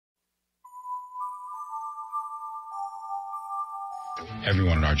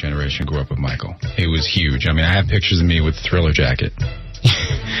Everyone in our generation grew up with Michael. He was huge. I mean, I have pictures of me with the Thriller jacket.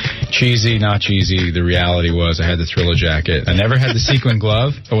 Cheesy, not cheesy. The reality was I had the Thriller jacket. I never had the sequin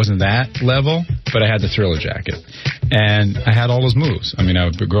glove. I wasn't that level, but I had the Thriller jacket. And I had all those moves. I mean,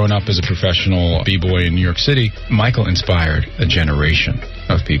 I've been growing up as a professional B-boy in New York City. Michael inspired a generation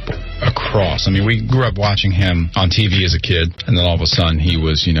of people across. I mean, we grew up watching him on TV as a kid, and then all of a sudden he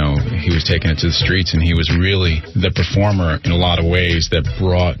was taking it to the streets, and he was really the performer in a lot of ways that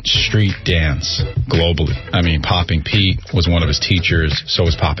brought street dance globally. I mean, Popping Pete was one of his teachers, so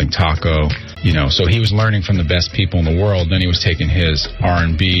was Popping Taco, so he was learning from the best people in the world. Then he was taking his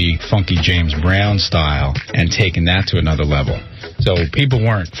R&B, funky James Brown style and taking that to another level. So people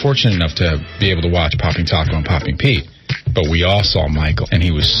weren't fortunate enough to be able to watch Popping Taco and Popping Pete. But we all saw Michael, and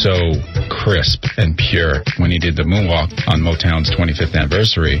he was so crisp and pure when he did the moonwalk on Motown's 25th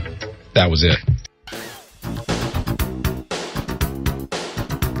anniversary. That was it.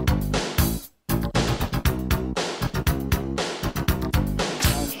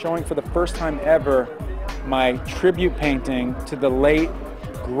 I'm showing for the first time ever my tribute painting to the late,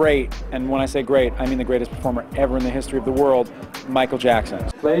 great, and when I say great, I mean the greatest performer ever in the history of the world, Michael Jackson.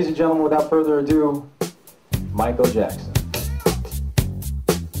 Ladies and gentlemen, without further ado, Michael Jackson.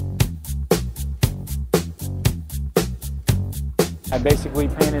 I basically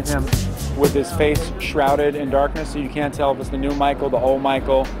painted him with his face shrouded in darkness, so you can't tell if it's the new Michael, the old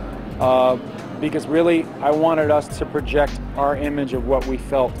Michael, because really I wanted us to project our image of what we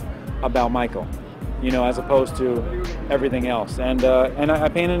felt about Michael, as opposed to everything else. And I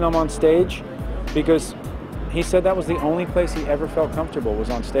painted him on stage because he said that was the only place he ever felt comfortable, was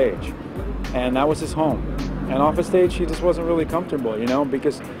on stage. And that was his home. And off the stage, he just wasn't really comfortable,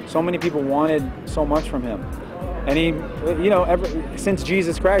 because so many people wanted so much from him. And he, since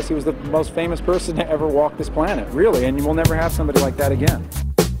Jesus Christ, he was the most famous person to ever walk this planet, really, and you will never have somebody like that again.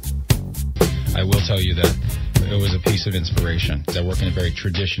 I will tell you that it was a piece of inspiration. I work in a very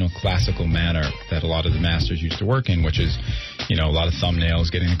traditional, classical manner that a lot of the masters used to work in, which is, a lot of thumbnails,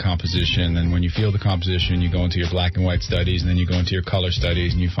 getting the composition, and when you feel the composition, you go into your black and white studies, and then you go into your color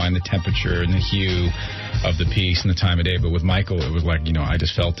studies, and you find the temperature and the hue of the piece and the time of day. But with Michael, it was like, I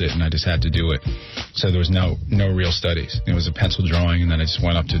just felt it, and I just had to do it. So there was no real studies. It was a pencil drawing, and then I just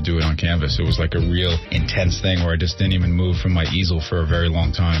went up to do it on canvas. It was like a real intense thing where I just didn't even move from my easel for a very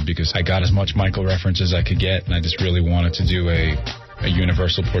long time because I got as much Michael reference as I could get, and I just really wanted to do a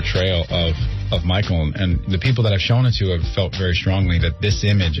universal portrayal of Michael. And the people that I've shown it to have felt very strongly that this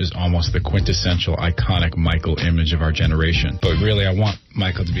image is almost the quintessential, iconic Michael image of our generation. But really, I want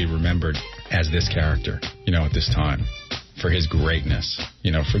Michael to be remembered as this character, at this time, for his greatness.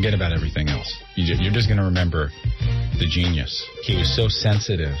 Forget about everything else. You're just going to remember the genius. He was so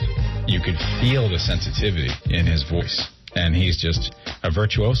sensitive. You could feel the sensitivity in his voice. And he's just a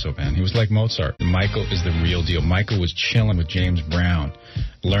virtuoso, man. He was like Mozart. Michael is the real deal. Michael was chilling with James Brown,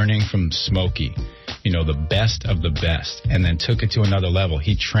 learning from Smokey, the best of the best, and then took it to another level.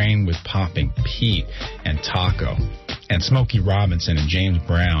 He trained with Popping Pete and Taco and Smokey Robinson and James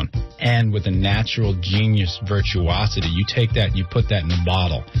Brown, and with a natural genius virtuosity. You take that, you put that in a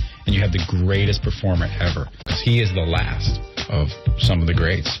bottle, and you have the greatest performer ever, because he is the last of some of the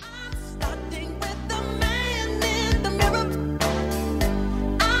greats.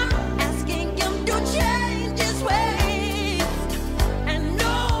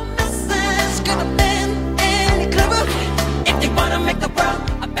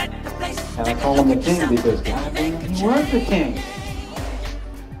 And I call him the king because God damn, he was the king.